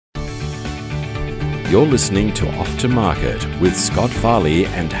You're listening to Off to Market with Scot Farley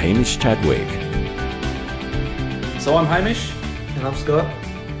and Hamish Chadwick. So I'm Hamish. And I'm Scot.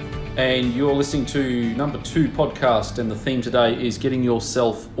 And you're listening to number 2 podcast, and the theme today is Getting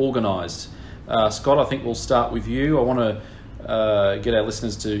Yourself Organised. Scot, I think we'll start with you. I want to get our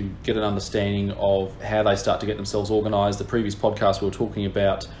listeners to get an understanding of how they start to get themselves organised. The previous podcast we were talking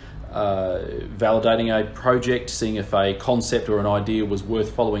about validating a project, seeing if a concept or an idea was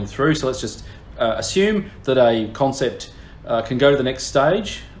worth following through. So let's just assume that a concept can go to the next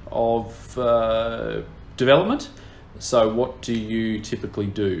stage of development. So what do you typically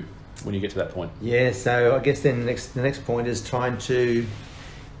do when you get to that point? Yeah, so I guess then the next point is trying to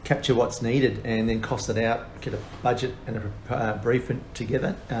capture what's needed and then cost it out, get a budget and a brief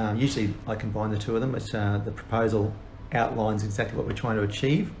together. Usually I combine the two of them, which the proposal outlines exactly what we're trying to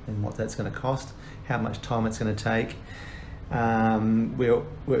achieve and what that's going to cost, how much time it's going to take.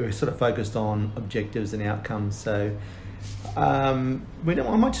 We're sort of focused on objectives and outcomes. So I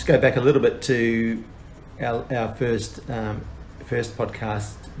might just go back a little bit to our first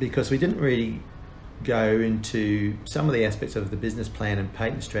podcast, because we didn't really go into some of the aspects of the business plan and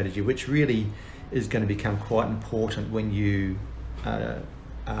patent strategy, which really is going to become quite important when you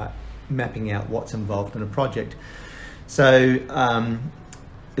are mapping out what's involved in a project. So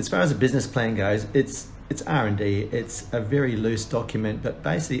as far as a business plan goes, it's R&D. It's a very loose document, but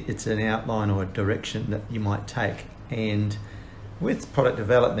basically it's an outline or a direction that you might take. And with product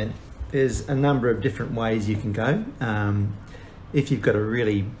development, there's a number of different ways you can go. If you've got a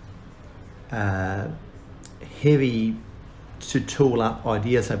really heavy to tool up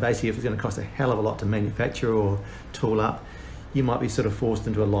idea, so basically if it's going to cost a hell of a lot to manufacture or tool up, you might be sort of forced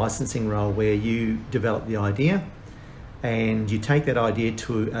into a licensing role where you develop the idea and you take that idea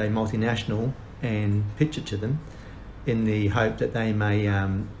to a multinational and pitch it to them in the hope that they may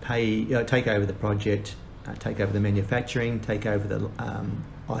take over the project, take over the manufacturing, take over the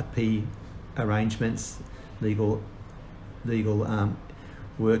IP arrangements, legal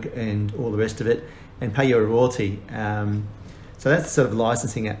work and all the rest of it, and pay you a royalty. So that's sort of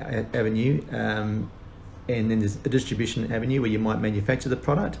licensing avenue. And then there's a distribution avenue where you might manufacture the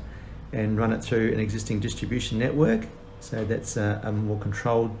product and run it through an existing distribution network. So that's a more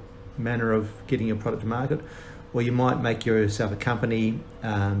controlled manner of getting your product to market. Or you might make yourself a company,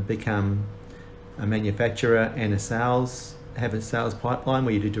 become a manufacturer and have a sales pipeline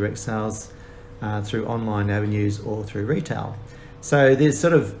where you do direct sales through online avenues or through retail. So there's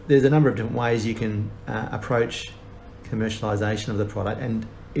a number of different ways you can approach commercialization of the product. And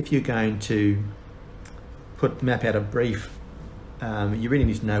if you're going to map out a brief, you really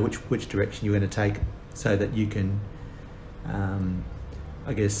need to know which direction you're going to take so that you can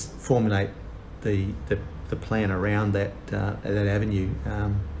formulate the plan around that avenue.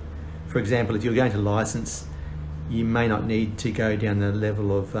 For example, if you're going to license, you may not need to go down the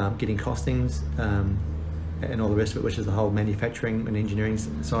level of getting costings and all the rest of it, which is the whole manufacturing and engineering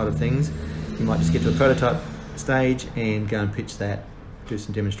side of things. You might just get to a prototype stage and go and pitch that, do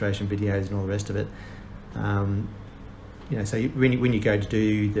some demonstration videos and all the rest of it. So when you go to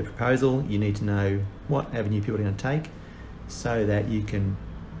do the proposal, you need to know what avenue people are going to take so that you can...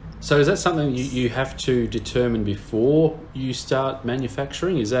 So is that something you have to determine before you start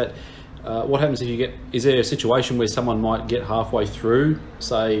manufacturing? Is that what happens if is there a situation where someone might get halfway through,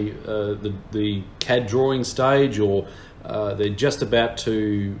 say, the CAD drawing stage, or they're just about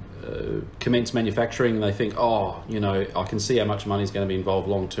to commence manufacturing and they think, I can see how much money is going to be involved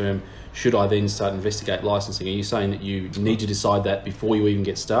long term. Should I then start investigate licensing? Are you saying that you need to decide that before you even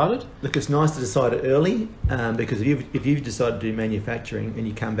get started? Look, it's nice to decide it early, because if you've decided to do manufacturing and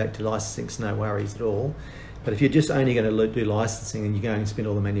you come back to licensing, it's no worries at all. But if you're just only going to do licensing and you go and spend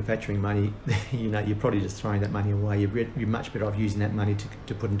all the manufacturing money, you're probably just throwing that money away. You're much better off using that money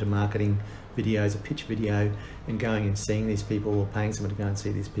to put into marketing videos, a pitch video, and going and seeing these people or paying someone to go and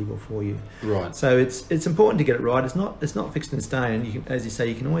see these people for you. Right. So it's important to get it right. It's not fixed in stone, and you can, as you say,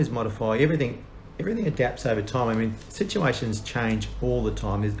 you can always modify everything. Everything adapts over time. I mean, situations change all the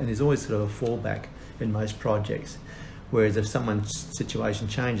time, and there's always sort of a fallback in most projects. Whereas if someone's situation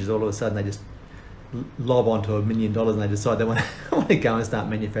changes, all of a sudden they just lob onto $1 million and they decide they want to go and start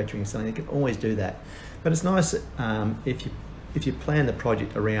manufacturing something, they can always do that. But it's nice if you plan the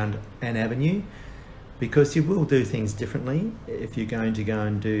project around an avenue, because you will do things differently. If you're going to go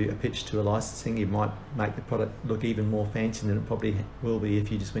and do a pitch to a licensing, you might make the product look even more fancy than it probably will be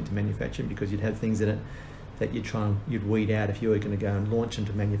if you just went to manufacturing, because you'd have things in it that you'd weed out if you were going to go and launch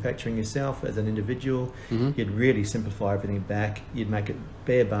into manufacturing yourself as an individual. Mm-hmm. You'd really simplify everything back. You'd make it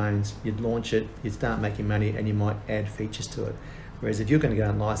bare bones. You'd launch it. You'd start making money, and you might add features to it. Whereas if you're going to go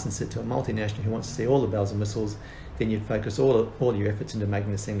and license it to a multinational who wants to see all the bells and whistles, then you'd focus all your efforts into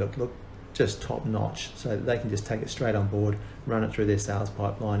making this thing look just top notch, so that they can just take it straight on board, run it through their sales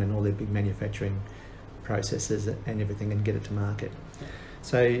pipeline and all their big manufacturing processes and everything, and get it to market.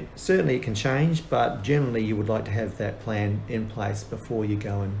 So certainly it can change, but generally you would like to have that plan in place before you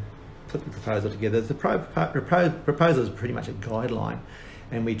go and put the proposal together. The proposal is pretty much a guideline,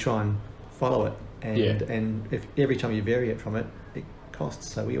 and we try and follow it. And if every time you vary it from it, it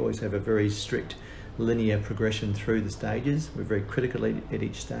costs. So we always have a very strict linear progression through the stages. We're very critical at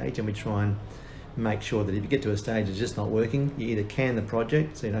each stage, and we try and make sure that if you get to a stage that's just not working, you either can the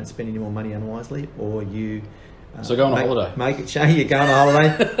project so you don't spend any more money unwisely, or you so go on a holiday. Make it change. You go on a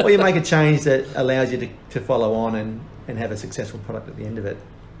holiday, or you make a change that allows you to follow on and have a successful product at the end of it.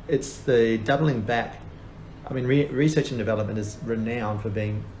 It's the doubling back. I mean, research and development is renowned for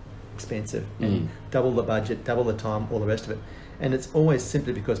being expensive, and double the budget, double the time, all the rest of it. And it's always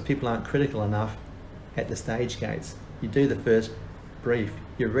simply because people aren't critical enough at the stage gates. You do the first brief,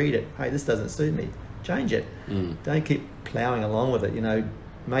 you read it, hey, this doesn't suit me, change it. Don't keep ploughing along with it. You know,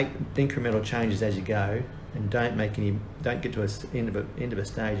 make incremental changes as you go, and don't get to the end of a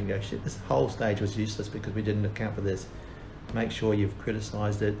stage and go, shit, this whole stage was useless because we didn't account for this. Make sure you've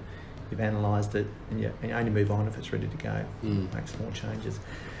criticised it, you've analysed it, and you only move on if it's ready to go. Make small changes.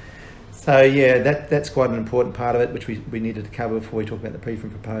 So yeah, that's quite an important part of it, which we needed to cover before we talk about the brief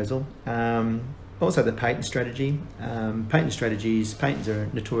and proposal. Also the patent strategy. Patents are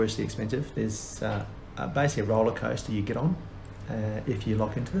notoriously expensive. There's basically a roller coaster you get on if you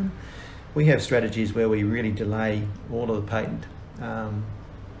lock into them. We have strategies where we really delay all of the patent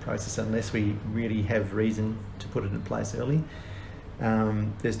process unless we really have reason to put it in place early.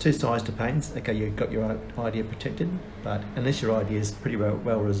 There's two sides to patents. Okay, you've got your idea protected, but unless your idea is pretty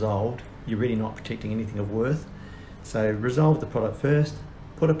well resolved, you're really not protecting anything of worth. So resolve the product first,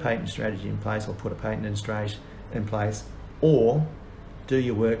 put a patent strategy in place, or put a patent in place, or do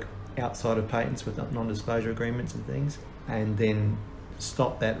your work outside of patents with non-disclosure agreements and things, and then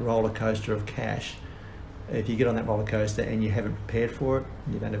stop that roller coaster of cash. If you get on that roller coaster and you haven't prepared for it,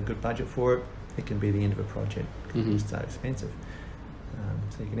 and you don't have a good budget for it, it can be the end of a project because it's so expensive.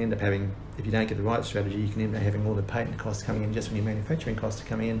 So you can end up having, if you don't get the right strategy, you can end up having all the patent costs coming in just when your manufacturing costs are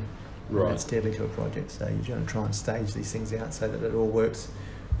coming in. Right. And that's deadly to a project. So you're going to try and stage these things out so that it all works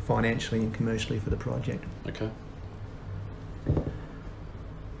financially and commercially for the project. Okay.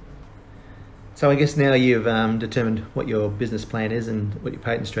 So I guess now you've determined what your business plan is and what your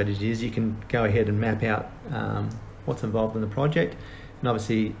patent strategy is, you can go ahead and map out what's involved in the project, and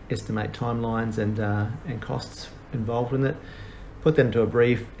obviously estimate timelines and costs involved in it. Put them into a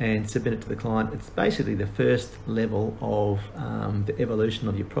brief and submit it to the client. It's basically the first level of the evolution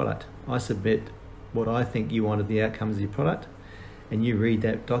of your product. I submit what I think you wanted the outcomes of your product, and you read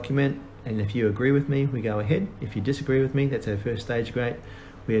that document, and if you agree with me, we go ahead. If you disagree with me, that's our first stage. Great.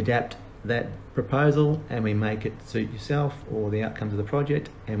 We adapt that proposal and we make it suit yourself or the outcomes of the project,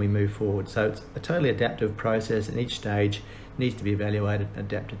 and we move forward. So it's a totally adaptive process, and each stage needs to be evaluated,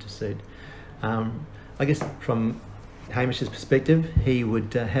 adapted to suit. I guess from Hamish's perspective, he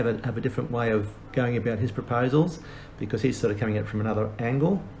would have a different way of going about his proposals, because he's sort of coming at it from another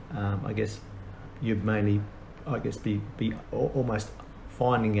angle. I guess you'd mainly, be almost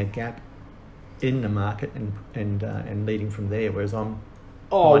finding a gap in the market and leading from there, whereas I'm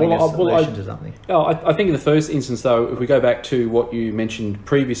finding a solution to something. I think in the first instance, though, if we go back to what you mentioned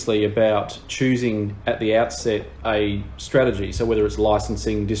previously about choosing at the outset a strategy, so whether it's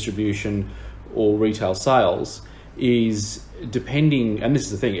licensing, distribution, or retail sales, is depending, and this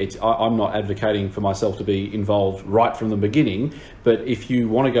is the thing, I'm not advocating for myself to be involved right from the beginning, but if you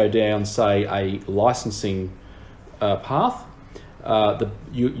want to go down, say, a licensing path,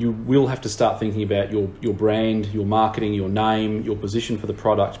 you will have to start thinking about your brand, your marketing, your name, your position for the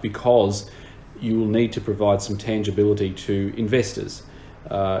product, because you will need to provide some tangibility to investors.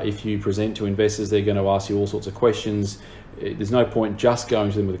 If you present to investors, they're going to ask you all sorts of questions. There's no point just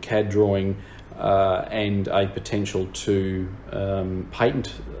going to them with a CAD drawing and a potential to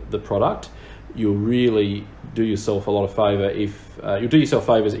patent the product. You'll really do yourself a lot of favour if you'll do yourself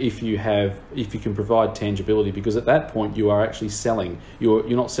favours if you can provide tangibility, because at that point you are actually selling. You're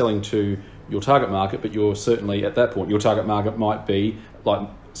not selling to your target market, but you're certainly at that point your target market might be, like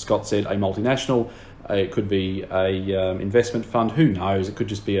Scott said, a multinational. It could be a investment fund. Who knows? It could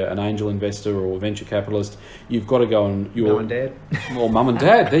just be an angel investor or a venture capitalist. You've got to go and mum and dad. Well, mum and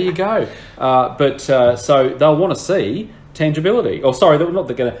dad. There you go. So they'll want to see tangibility. Oh, sorry, they're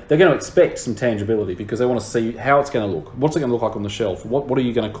going to expect some tangibility, because they want to see how it's going to look. What's it going to look like on the shelf? What are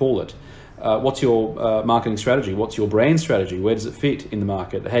you going to call it? what's your marketing strategy? What's your brand strategy? Where does it fit in the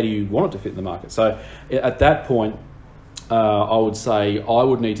market? How do you want it to fit in the market? So at that point, I would say I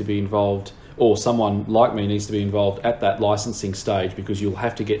would need to be involved, or someone like me needs to be involved at that licensing stage, because you'll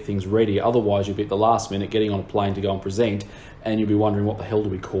have to get things ready. Otherwise, you'll be at the last minute getting on a plane to go and present, and you'll be wondering, what the hell do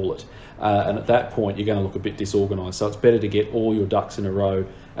we call it? And at that point, you're going to look a bit disorganised. So it's better to get all your ducks in a row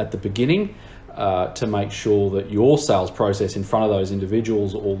at the beginning to make sure that your sales process in front of those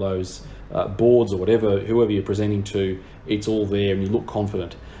individuals, or those boards, or whoever you're presenting to, it's all there and you look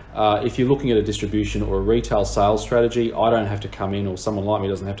confident. If you're looking at a distribution or a retail sales strategy, I don't have to come in, or someone like me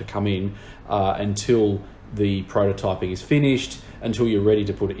doesn't have to come in until the prototyping is finished, until you're ready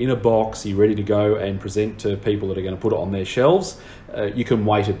to put it in a box, you're ready to go and present to people that are going to put it on their shelves. You can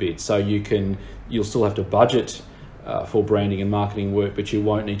wait a bit, so you'll still have to budget for branding and marketing work, but you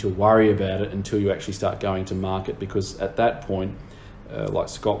won't need to worry about it until you actually start going to market, because at that point, like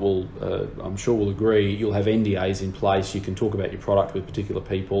Scott will, I'm sure will agree, you'll have NDAs in place. You can talk about your product with particular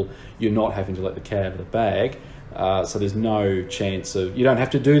people. You're not having to let the cat out of the bag. So there's no chance of, you don't have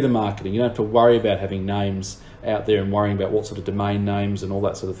to do the marketing. You don't have to worry about having names out there and worrying about what sort of domain names and all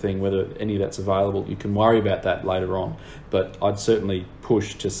that sort of thing, whether any of that's available. You can worry about that later on. But I'd certainly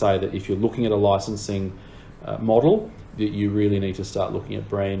push to say that if you're looking at a licensing model, that you really need to start looking at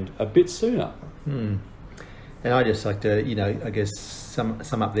brand a bit sooner. And I just like to, I guess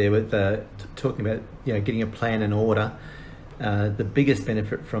sum up there with talking about, getting a plan in order. The biggest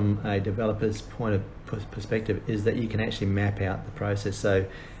benefit from a developer's point of perspective is that you can actually map out the process. So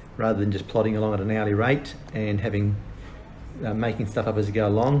rather than just plodding along at an hourly rate and making stuff up as you go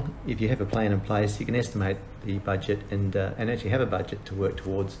along, if you have a plan in place, you can estimate the budget and actually have a budget to work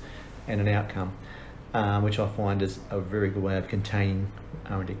towards and an outcome, which I find is a very good way of containing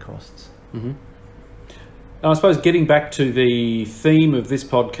R&D costs. Mm-hmm. And I suppose getting back to the theme of this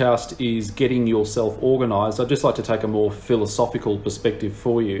podcast is getting yourself organised. I'd just like to take a more philosophical perspective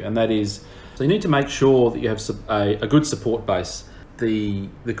for you, and that is, so you need to make sure that you have a good support base. The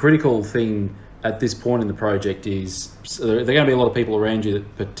critical thing at this point in the project is, so there are going to be a lot of people around you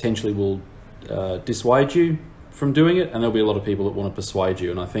that potentially will dissuade you from doing it, and there'll be a lot of people that want to persuade you.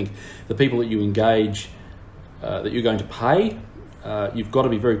 And I think the people that you engage, that you're going to pay, you've got to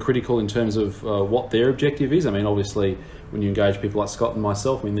be very critical in terms of what their objective is. I mean, obviously, when you engage people like Scott and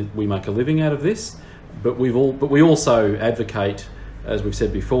myself, I mean, we make a living out of this, but we also advocate, as we've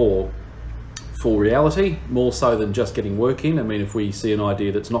said before, for reality, more so than just getting work in. I mean, if we see an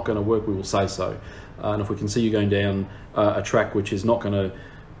idea that's not going to work, we will say so. And if we can see you going down a track which is not going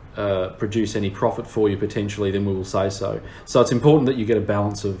to produce any profit for you potentially, then we will say so. So it's important that you get a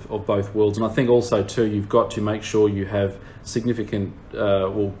balance of both worlds. And I think also too, you've got to make sure you have significant,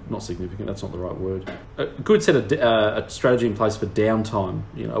 well, not significant, that's not the right word, a good set of a strategy in place for downtime,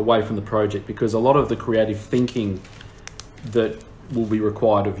 away from the project, because a lot of the creative thinking that will be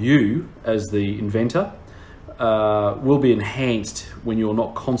required of you as the inventor will be enhanced when you're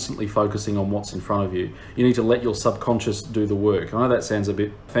not constantly focusing on what's in front of you. You need to let your subconscious do the work. I know that sounds a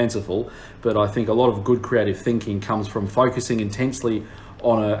bit fanciful, but I think a lot of good creative thinking comes from focusing intensely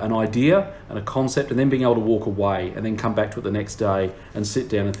on an idea and a concept, and then being able to walk away and then come back to it the next day and sit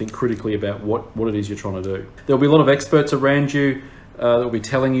down and think critically about what it is you're trying to do. There'll be a lot of experts around you that will be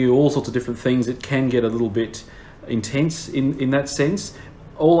telling you all sorts of different things. It can get a little bit intense in that sense.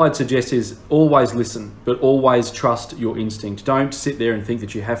 All I'd suggest is always listen, but always trust your instinct. Don't sit there and think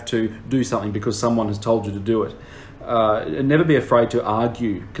that you have to do something because someone has told you to do it. And never be afraid to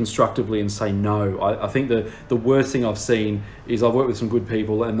argue constructively and say no. I think the worst thing I've seen is I've worked with some good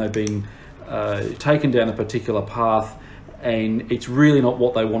people and they've been taken down a particular path, and it's really not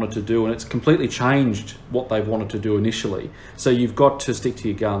what they wanted to do, and it's completely changed what they've wanted to do initially. So you've got to stick to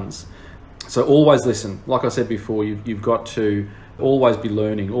your guns. So always listen. Like I said before, you've got to always be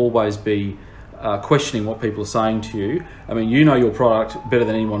learning, always be questioning what people are saying to you. I mean, you know your product better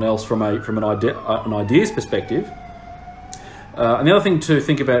than anyone else from an ideas perspective. And the other thing to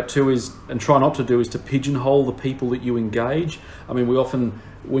think about too is, and try not to do, is to pigeonhole the people that you engage. I mean, we often,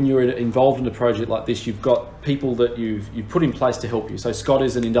 when you're involved in a project like this, you've got people that you've put in place to help you. So Scott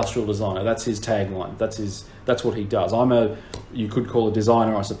is an industrial designer. That's his tagline. That's what he does. You could call a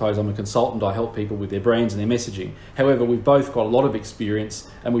designer, I suppose. I'm a consultant. I help people with their brands and their messaging. However, we've both got a lot of experience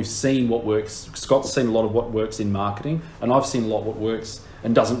and we've seen what works. Scott's seen a lot of what works in marketing, and I've seen a lot of what works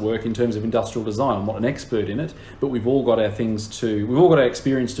and doesn't work in terms of industrial design. I'm not an expert in it, but we've all got our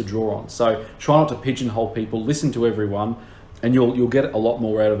experience to draw on. So try not to pigeonhole people, listen to everyone, and you'll get a lot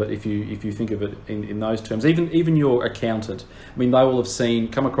more out of it if you think of it in those terms. Even your accountant, I mean, they will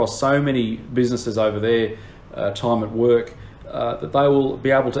have come across so many businesses over their time at work that they will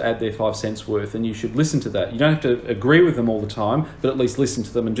be able to add their 5 cents worth, and you should listen to that. You don't have to agree with them all the time, but at least listen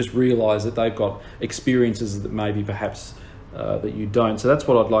to them and just realise that they've got experiences that maybe perhaps that you don't. So that's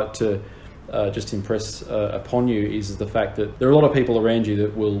what I'd like to just impress upon you, is the fact that there are a lot of people around you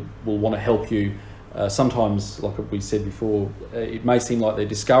that will want to help you. Sometimes, like we said before, it may seem like they're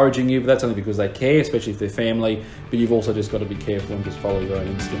discouraging you, but that's only because they care, especially if they're family. But you've also just got to be careful and just follow your own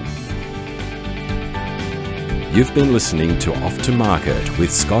instincts. You've been listening to Off to Market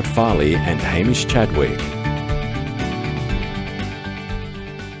with Scott Farley and Hamish Chadwick.